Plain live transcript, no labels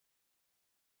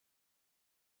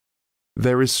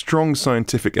There is strong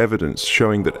scientific evidence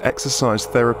showing that exercise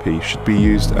therapy should be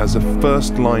used as a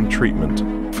first-line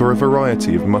treatment for a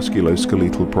variety of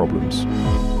musculoskeletal problems.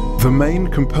 The main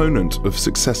component of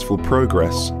successful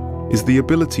progress is the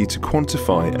ability to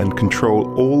quantify and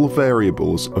control all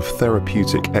variables of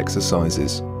therapeutic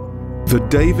exercises. The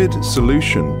DAVID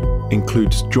solution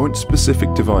includes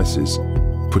joint-specific devices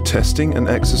for testing and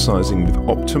exercising with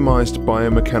optimized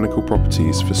biomechanical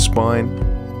properties for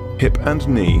spine, hip and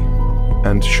knee,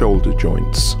 and shoulder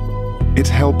joints. It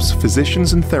helps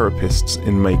physicians and therapists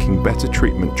in making better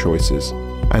treatment choices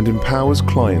and empowers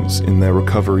clients in their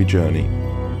recovery journey.